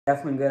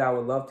Definitely good. I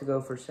would love to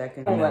go for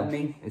second. Don't let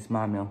me. It's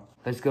my meal.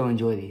 Let's go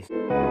enjoy these.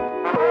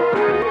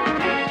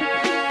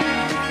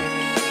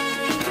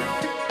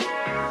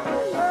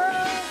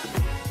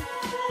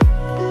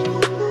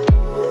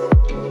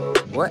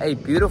 What a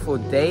beautiful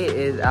day it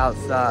is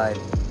outside.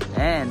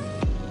 And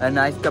a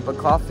nice cup of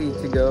coffee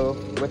to go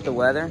with the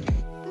weather.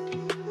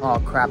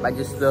 Oh crap, I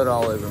just spilled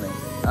all over me.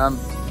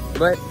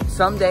 But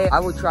someday I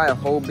will try a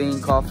whole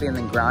bean coffee and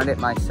then ground it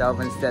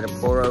myself instead of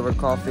pour over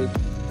coffee.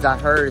 I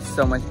heard it's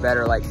so much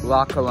better, like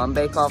La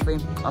Colombe coffee.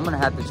 I'm gonna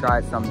have to try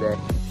it someday.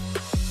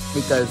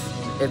 Because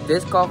if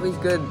this coffee's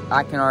good,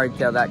 I can already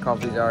tell that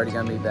coffee's already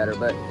gonna be better.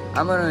 But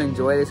I'm gonna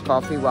enjoy this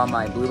coffee while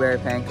my blueberry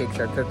pancakes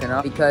are cooking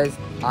up because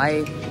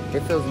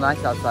it feels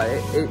nice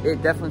outside.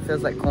 It definitely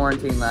feels like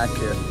quarantine last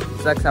year.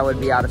 Sucks I would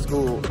be out of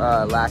school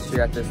last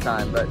year at this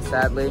time, but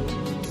sadly,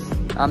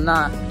 I'm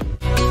not.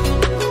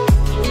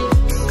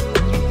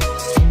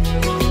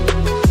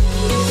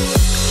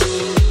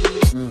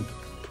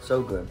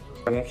 So good.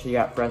 We actually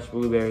got fresh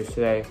blueberries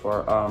today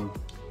for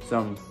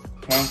some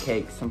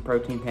pancakes, some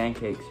protein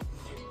pancakes.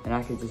 And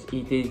I could just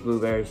eat these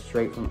blueberries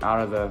straight from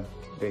out of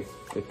the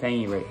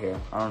thingy right here.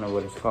 I don't know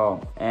what it's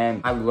called.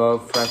 And I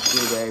love fresh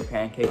blueberry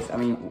pancakes. I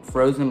mean,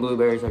 frozen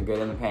blueberries are good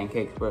in the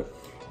pancakes, but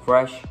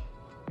fresh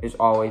is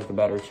always the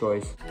better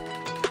choice.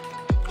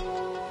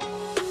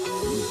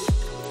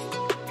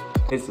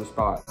 It's the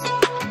spot.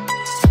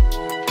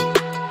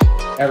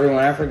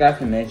 Everyone, I forgot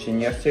to mention,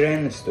 yesterday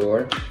in the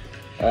store,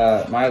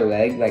 my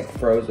leg like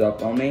froze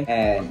up on me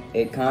and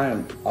I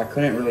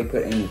couldn't really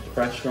put any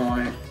pressure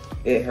on it.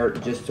 It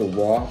hurt just to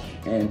walk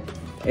and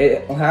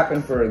it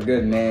happened for a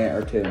good minute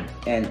or two.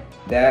 And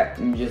that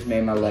just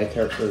made my leg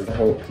hurt for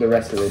the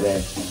rest of the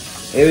day.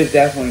 It was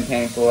definitely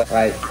painful.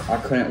 Like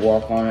I couldn't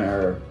walk on it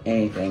or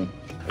anything.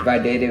 If I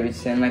did, it would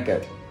send like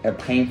a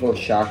painful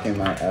shock in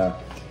my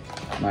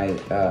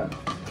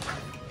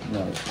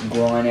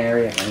groin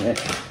area and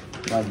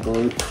my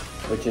glute,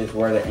 which is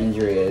where the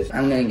injury is.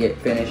 I'm gonna get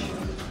finished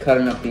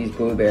cutting up these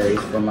blueberries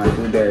for my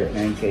blueberry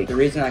pancake. The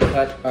reason I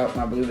cut up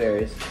my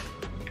blueberries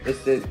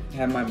is to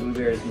have my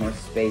blueberries more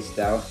spaced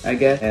out, I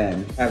guess,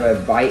 and have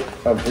a bite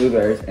of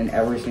blueberries in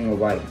every single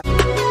bite.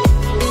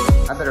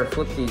 I better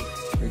flip these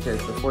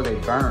because before they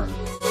burn.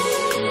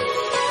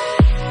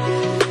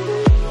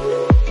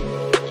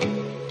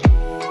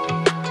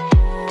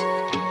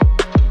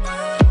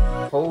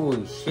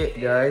 Holy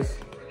shit, guys.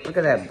 Look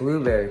at that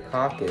blueberry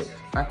pocket.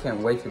 I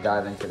can't wait to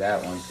dive into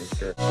that one for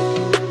sure.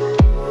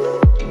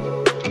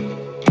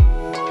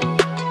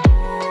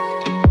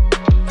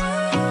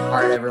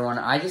 Alright everyone,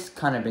 I just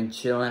kind of been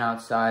chilling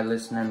outside,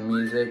 listening to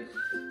music,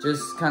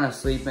 just kind of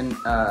sleeping,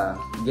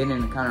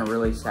 getting kind of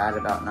really sad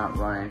about not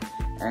running,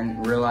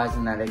 and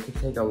realizing that it could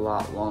take a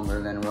lot longer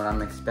than what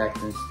I'm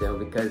expecting still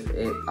because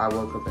I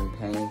woke up in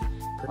pain.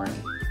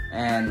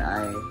 And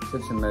I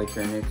took some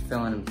Motrin, it's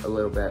feeling a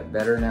little bit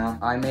better now.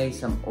 I made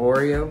some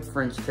Oreo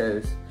French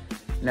toast.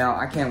 Now,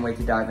 I can't wait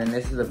to dive in.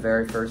 This is the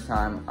very first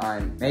time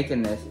I'm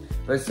making this.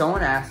 But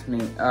someone asked me,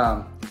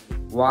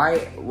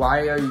 why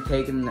are you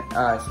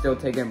still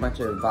taking a bunch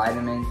of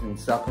vitamins and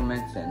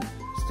supplements and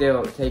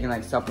still taking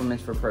like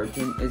supplements for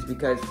protein? It's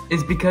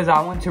because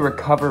I want to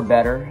recover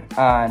better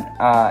and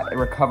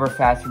recover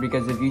faster,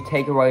 because if you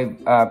take away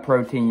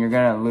protein, you're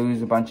gonna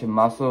lose a bunch of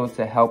muscle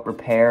to help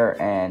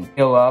repair and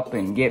heal up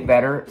and get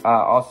better.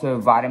 Also,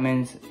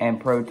 vitamins and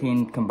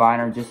protein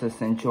combined are just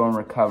essential in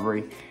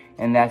recovery,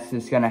 and that's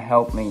just gonna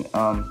help me.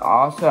 I'm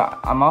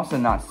also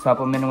not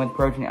supplementing with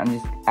protein. I'm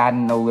just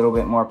adding a little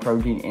bit more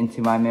protein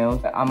into my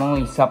meals. I'm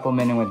only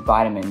supplementing with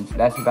vitamins.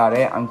 That's about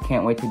it. I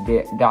can't wait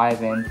to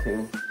dive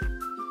into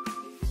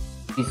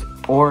these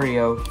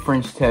Oreo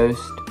French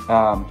toast,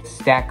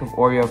 stack of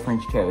Oreo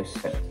French toast.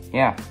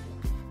 Yeah.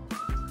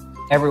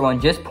 Everyone,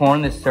 just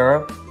pouring the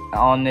syrup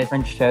on this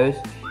French toast.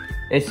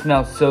 It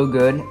smells so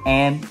good,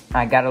 and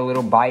I got a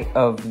little bite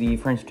of the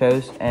French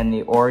toast and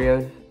the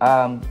Oreo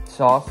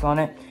sauce on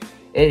it.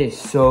 It is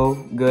so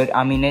good.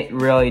 I mean, it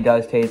really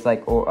does taste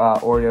like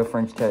Oreo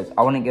French toast.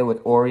 I wouldn't go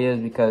with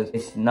Oreos because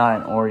it's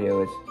not an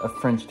Oreo, it's a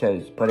French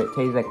toast, but it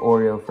tastes like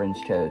Oreo French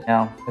toast.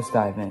 Now, let's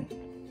dive in.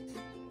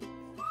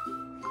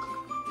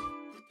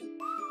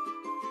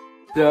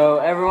 So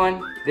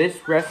everyone,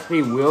 this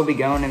recipe will be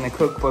going in the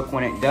cookbook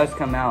when it does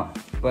come out,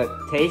 but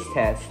taste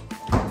test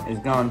is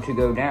going to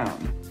go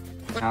down.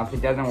 Now, if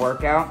it doesn't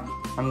work out,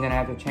 I'm gonna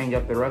have to change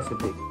up the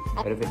recipe.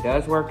 But if it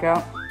does work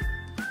out,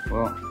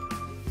 well,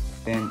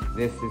 then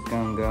this is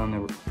gonna go in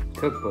the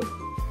cookbook.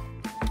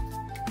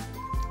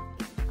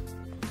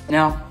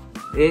 Now,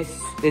 this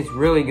is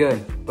really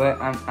good,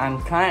 but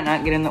I'm kinda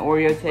not getting the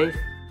Oreo taste.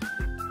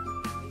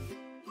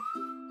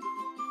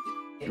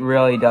 It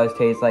really does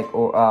taste like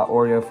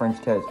Oreo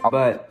French toast.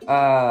 But,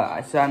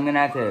 so I'm gonna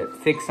have to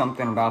fix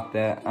something about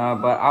that.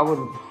 But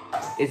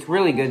it's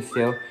really good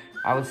still.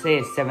 I would say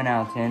it's 7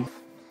 out of 10.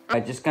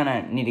 I'm just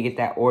gonna need to get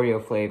that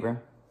Oreo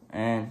flavor.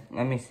 And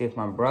let me see if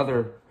my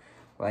brother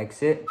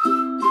likes it.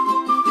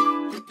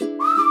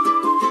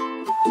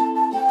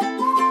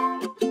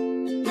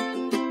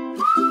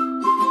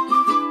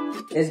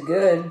 It's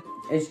good.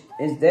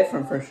 It's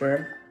different for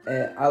sure.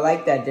 I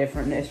like that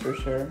differentness for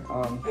sure.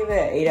 Give it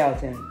an 8 out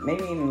of 10,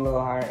 maybe even a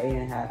little higher,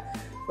 8.5.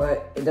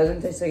 But it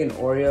doesn't taste like an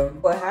Oreo.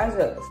 Well, it has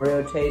a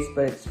Oreo taste,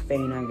 but it's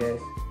faint, I guess.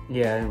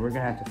 Yeah, we're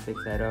gonna have to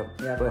fix that up.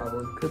 Yeah, but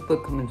probably.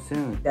 Cookbook coming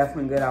soon.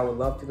 Definitely good. I would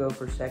love to go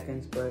for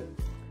seconds, but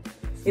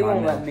he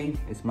won't let me.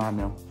 It's my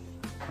meal.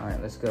 All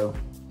right, let's go.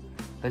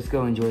 Let's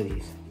go enjoy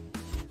these.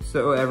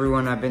 So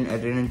everyone, I've been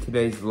editing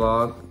today's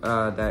vlog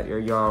that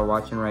y'all are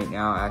watching right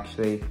now,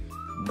 actually.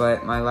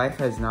 But my life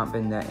has not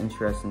been that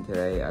interesting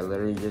today. I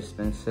literally just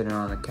been sitting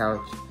on the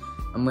couch.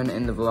 I'm gonna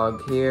end the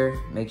vlog here.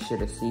 Make sure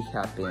to seek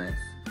happiness,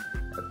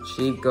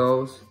 achieve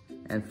goals,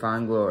 and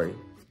find glory.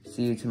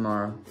 See you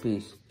tomorrow.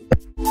 Peace.